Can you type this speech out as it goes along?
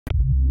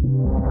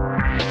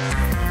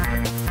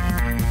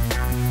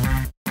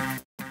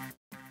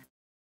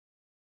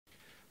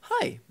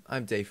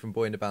I'm Dave from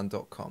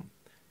boyinaband.com,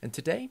 and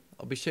today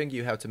I'll be showing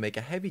you how to make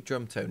a heavy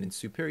drum tone in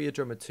Superior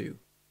Drummer 2,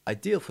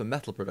 ideal for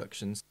metal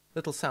productions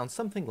that'll sound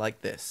something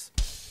like this.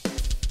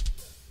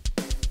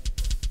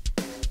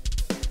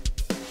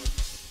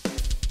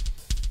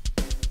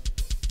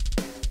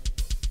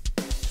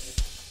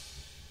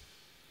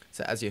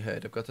 So as you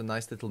heard, I've got a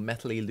nice little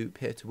metally loop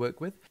here to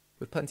work with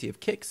plenty of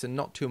kicks and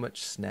not too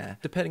much snare.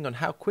 Depending on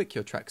how quick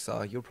your tracks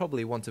are, you'll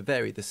probably want to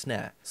vary the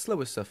snare.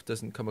 Slower stuff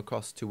doesn't come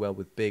across too well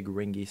with big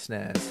ringy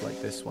snares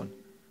like this one.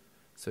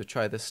 So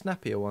try the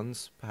snappier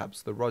ones,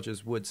 perhaps the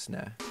Rogers Wood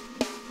snare,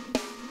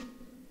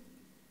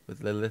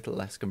 with a little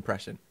less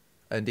compression.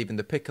 And even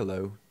the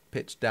piccolo,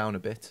 pitched down a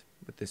bit,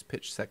 with this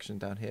pitch section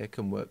down here,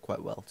 can work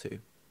quite well too.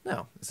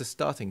 Now, as a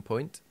starting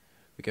point,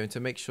 we're going to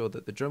make sure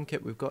that the drum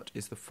kit we've got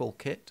is the full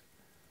kit,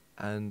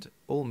 and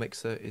all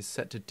mixer is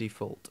set to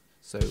default.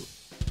 So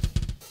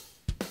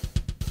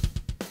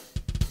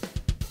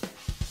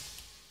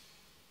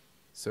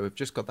we've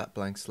just got that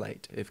blank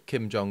slate. If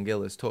Kim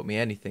Jong-il has taught me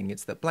anything,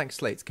 it's that blank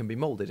slates can be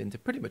molded into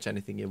pretty much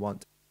anything you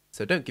want.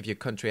 So don't give your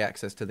country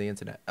access to the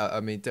internet.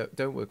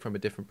 Don't work from a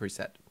different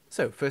preset.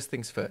 So first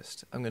things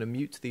first, I'm going to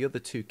mute the other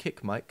two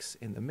kick mics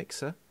in the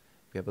mixer.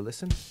 We have a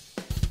listen.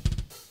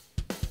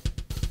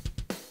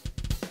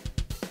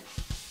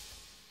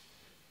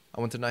 I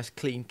want a nice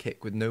clean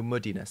kick with no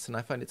muddiness, and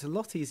I find it's a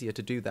lot easier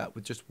to do that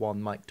with just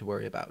one mic to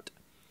worry about.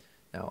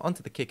 Now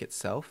onto the kick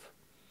itself,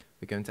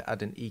 we're going to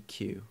add an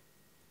EQ.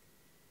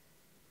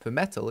 For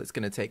metal, it's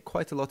going to take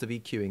quite a lot of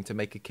EQing to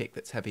make a kick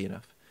that's heavy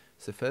enough.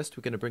 So first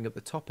we're going to bring up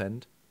the top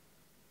end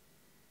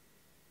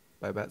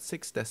by about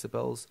 6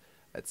 decibels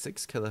at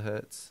 6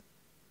 kilohertz,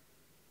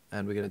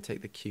 and we're going to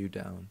take the Q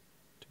down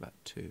to about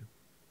 2.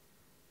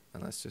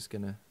 And that's just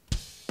going to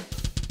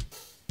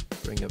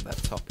bring up that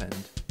top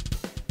end.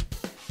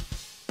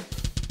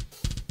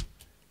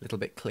 A little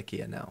bit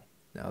clickier now.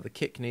 Now the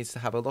kick needs to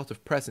have a lot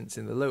of presence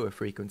in the lower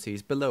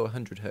frequencies below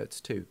 100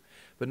 Hz too,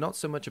 but not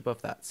so much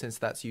above that, since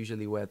that's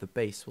usually where the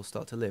bass will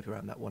start to live,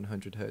 around that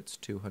 100 Hz,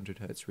 200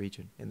 Hz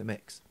region in the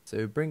mix.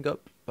 So bring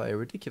up by a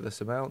ridiculous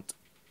amount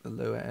the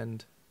lower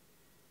end.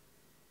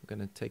 We're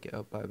going to take it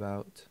up by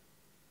about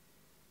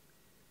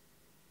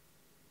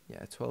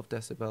 12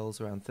 decibels,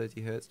 around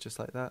 30 Hz, just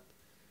like that.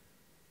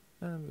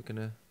 And we're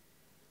going to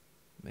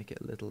make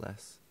it a little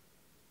less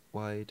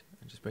wide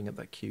and just bring up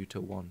that Q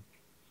to 1.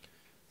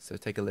 So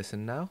take a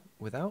listen now,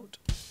 without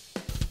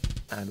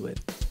and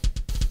with.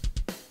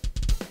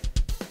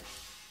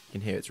 You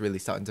can hear it's really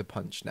starting to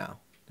punch now.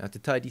 Now to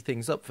tidy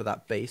things up for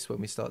that bass, when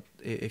we start,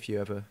 if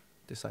you ever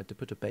decide to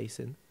put a bass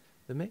in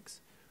the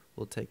mix,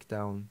 we'll take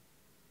down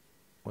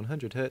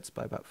 100 Hz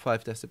by about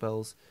 5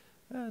 decibels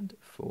and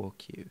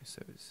 4Q,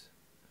 so it's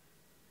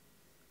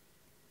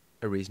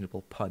a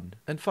reasonable pun.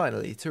 And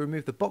finally, to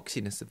remove the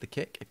boxiness of the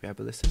kick, if you have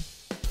a listen,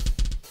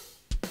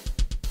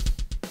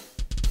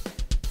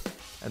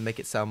 and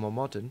make it sound more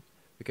modern,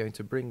 we're going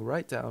to bring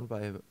right down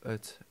by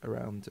at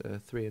around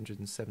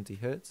 370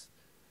 Hz,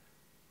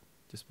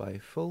 just by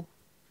full,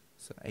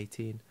 so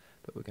 18,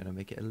 but we're going to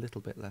make it a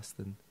little bit less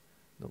than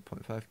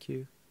 0.5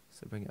 Q,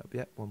 so bring it up,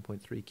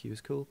 1.3 Q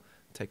is cool.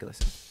 Take a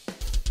listen.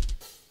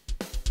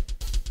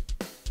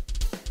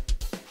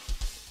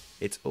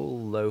 It's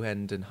all low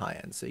end and high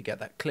end, so you get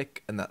that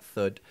click and that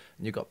thud,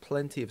 and you've got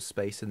plenty of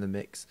space in the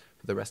mix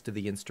for the rest of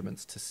the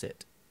instruments to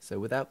sit. So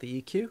without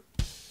the EQ,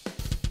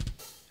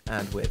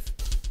 and with.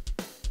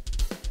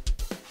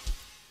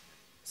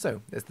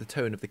 So there's the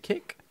tone of the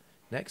kick.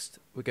 Next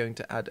we're going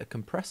to add a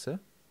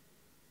compressor.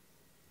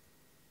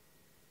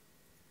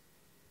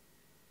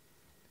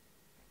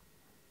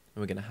 And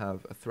we're going to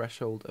have a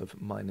threshold of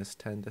minus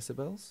 10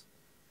 decibels.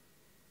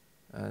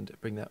 And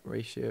bring that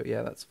ratio,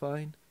 that's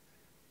fine.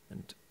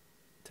 And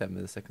 10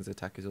 milliseconds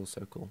attack is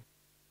also cool.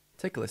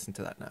 Take a listen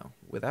to that now,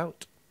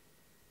 without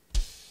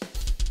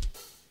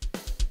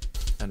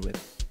and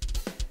with.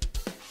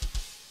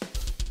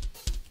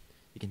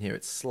 You can hear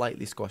it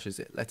slightly squashes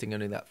it, letting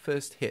only that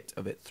first hit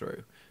of it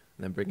through,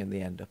 and then bringing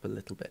the end up a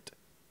little bit.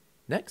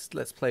 Next,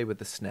 let's play with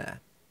the snare.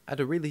 Add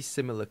a really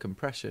similar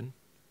compression.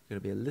 Going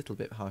to be a little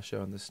bit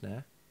harsher on the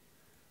snare,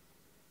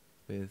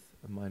 with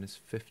a minus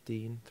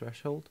 15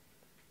 threshold.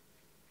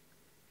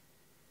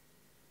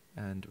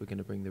 And we're going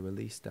to bring the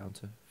release down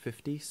to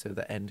 50, so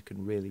the end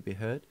can really be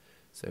heard.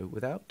 So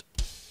without,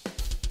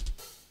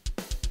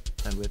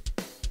 and with.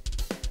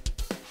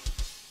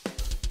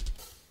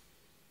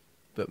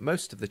 But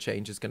most of the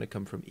change is going to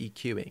come from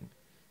EQing.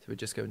 So we're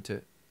just going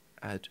to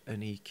add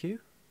an EQ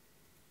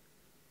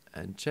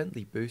and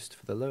gently boost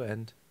for the low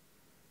end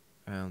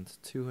around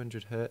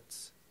 200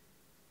 Hz,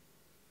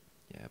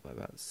 by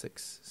about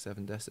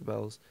 6-7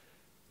 decibels,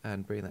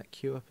 and bring that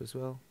Q up as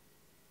well,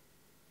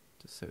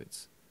 just so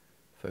it's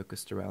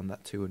focused around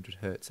that 200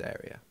 Hz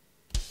area.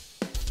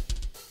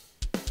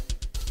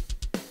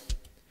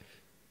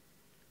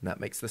 And that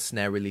makes the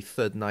snare really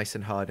thud nice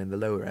and hard in the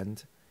lower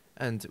end.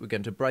 And we're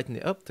going to brighten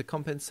it up to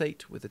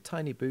compensate with a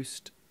tiny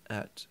boost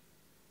at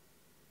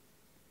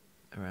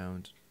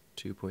around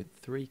 2.3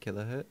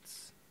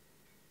 kilohertz.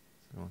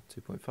 So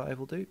 2.5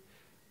 will do.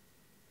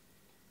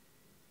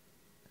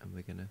 And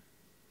we're gonna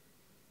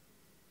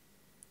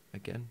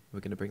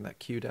bring that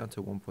Q down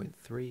to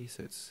 1.3,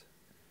 so it's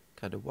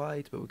kind of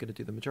wide, but we're gonna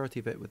do the majority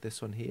of it with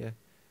this one here,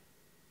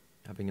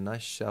 having a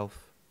nice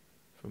shelf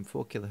from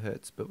 4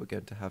 kilohertz, but we're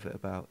going to have it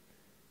about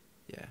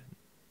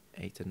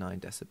 8 to 9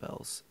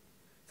 decibels.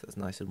 So that's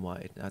nice and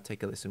wide. Now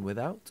take a listen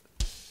without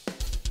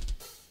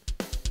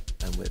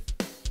and with.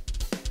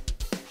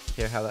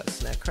 Hear how that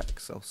snare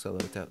cracks? I'll solo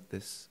it out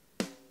this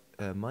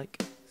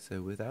mic.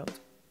 So without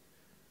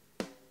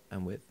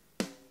and with.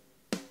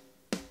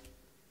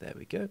 There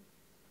we go.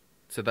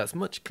 So that's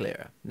much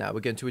clearer. Now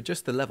we're going to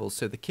adjust the levels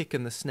so the kick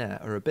and the snare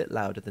are a bit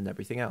louder than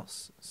everything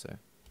else. So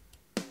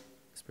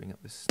let's bring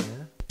up the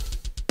snare.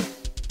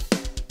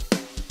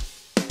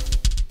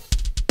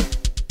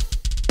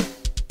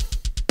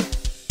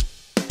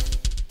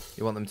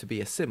 You want them to be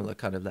a similar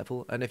kind of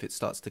level, and if it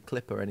starts to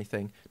clip or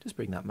anything, just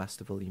bring that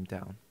master volume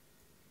down.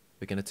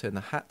 We're going to turn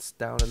the hats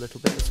down a little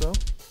bit as well.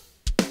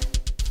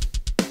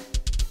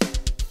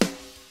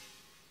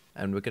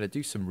 And we're going to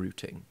do some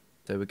routing.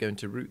 So we're going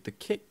to route the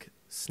kick,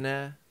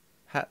 snare,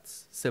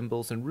 hats,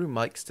 cymbals and room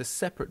mics to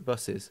separate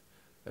buses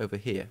over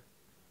here.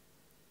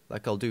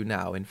 Like I'll do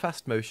now in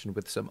fast motion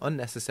with some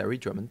unnecessary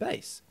drum and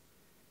bass.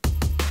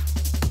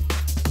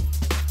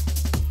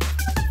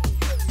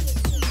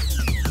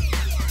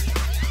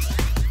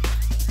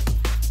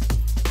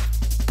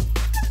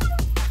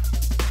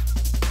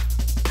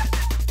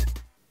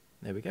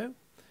 There we go.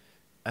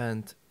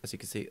 And as you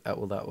can see,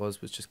 all that was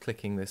just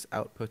clicking this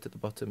output at the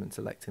bottom and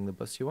selecting the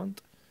bus you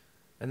want.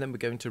 And then we're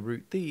going to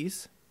route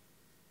these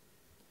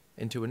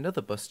into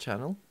another bus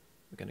channel.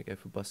 We're going to go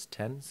for bus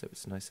 10, so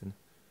it's nice and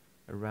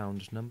a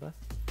round number.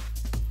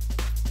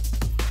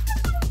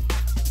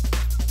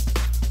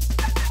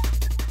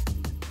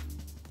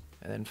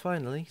 And then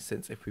finally,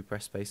 since if we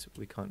press space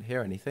we can't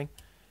hear anything,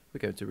 we're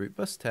going to route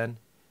bus 10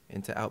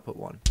 into output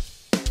 1.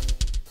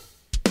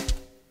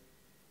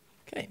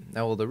 Okay,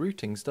 now all the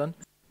routing's done,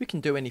 we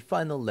can do any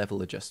final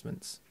level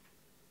adjustments.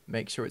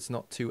 Make sure it's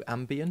not too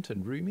ambient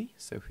and roomy,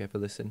 so if we have a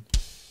listen,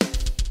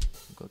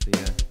 we've got the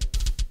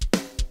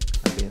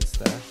ambience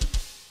there.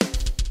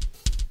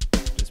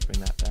 Just bring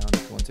that down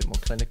if you want it more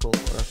clinical,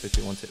 or up if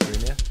you want it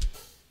roomier.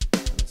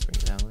 Let's bring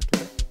it down a little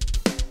bit.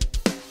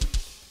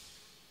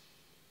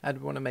 And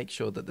we want to make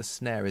sure that the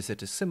snare is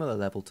at a similar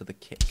level to the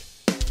kick.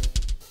 So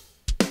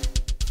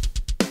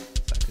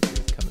I could do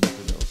with coming up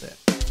a little bit.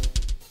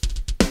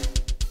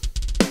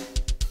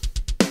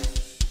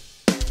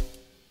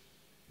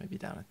 Maybe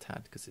down a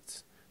tad because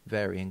it's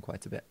varying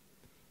quite a bit.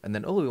 And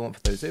then all we want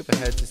for those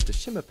overheads is to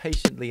shimmer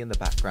patiently in the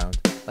background,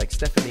 like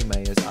Stephanie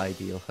Meyer's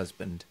Ideal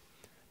Husband.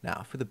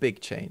 Now for the big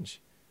change,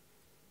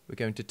 we're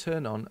going to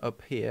turn on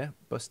up here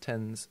bus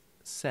 10's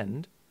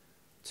send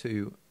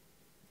to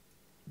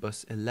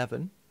bus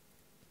 11.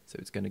 So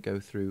it's going to go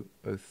through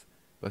both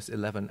bus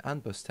 11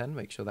 and bus 10,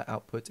 make sure that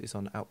output is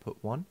on output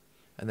 1,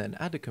 and then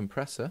add a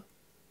compressor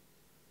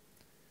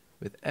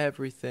with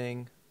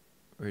everything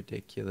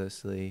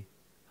ridiculously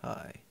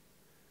high,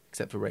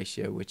 except for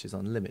ratio, which is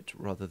on limit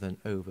rather than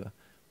over.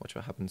 Watch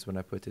what happens when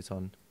I put it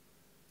on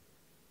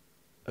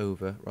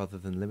over rather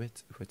than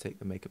limit. If I take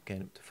the makeup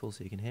gain up to full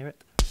so you can hear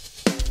it,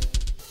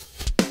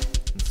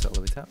 and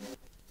solo it out,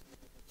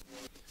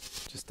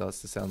 it just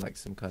starts to sound like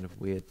some kind of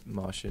weird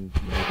Martian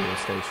radio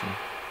station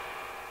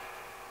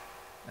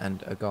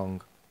and a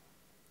gong.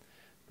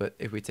 But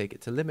if we take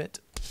it to limit,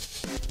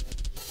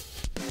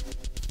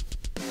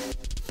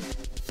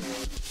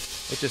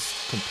 it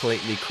just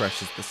completely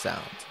crushes the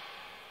sound.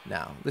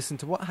 Now, listen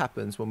to what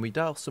happens when we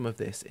dial some of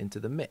this into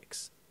the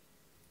mix.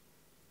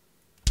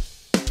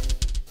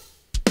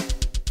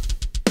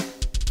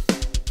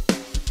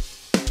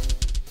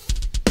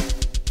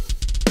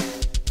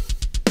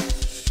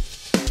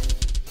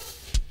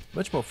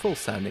 Much more full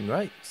sounding,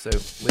 right? So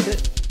with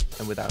it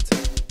and without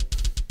it.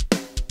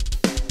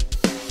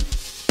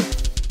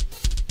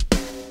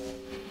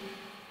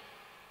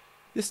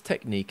 This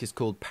technique is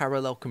called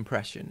parallel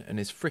compression and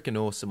is frickin'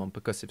 awesome on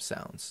percussive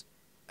sounds.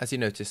 As you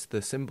notice,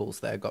 the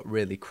cymbals there got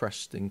really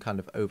crushed and kind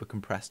of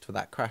over-compressed for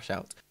that crash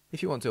out.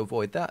 If you want to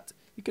avoid that,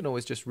 you can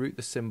always just route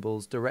the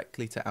cymbals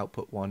directly to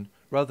output 1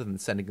 rather than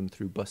sending them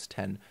through bus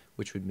 10,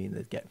 which would mean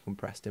they'd get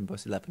compressed in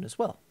bus 11 as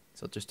well.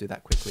 So I'll just do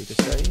that quickly to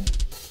show you.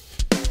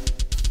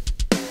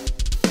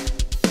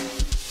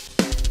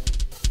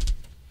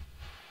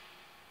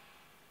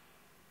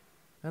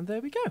 And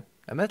there we go,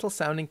 a metal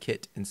sounding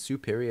kit in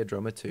Superior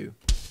Drummer 2.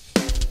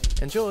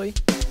 Enjoy!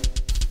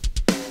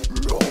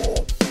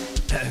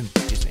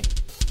 Excuse me.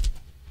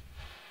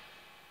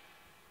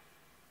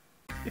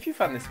 If you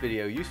found this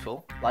video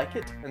useful, like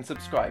it and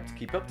subscribe to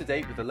keep up to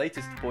date with the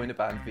latest Boy in a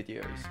Band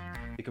videos.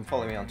 You can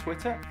follow me on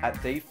Twitter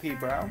at Dave P.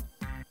 Brown.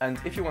 And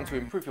if you want to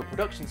improve your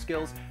production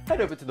skills,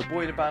 head over to the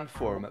Boy in a Band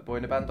forum at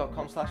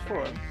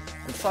boyinaband.com/forum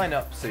and sign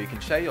up so you can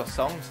share your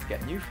songs,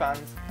 get new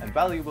fans, and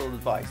valuable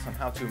advice on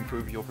how to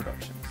improve your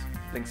productions.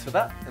 Links for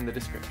that in the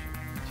description.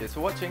 Cheers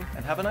for watching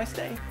and have a nice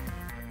day!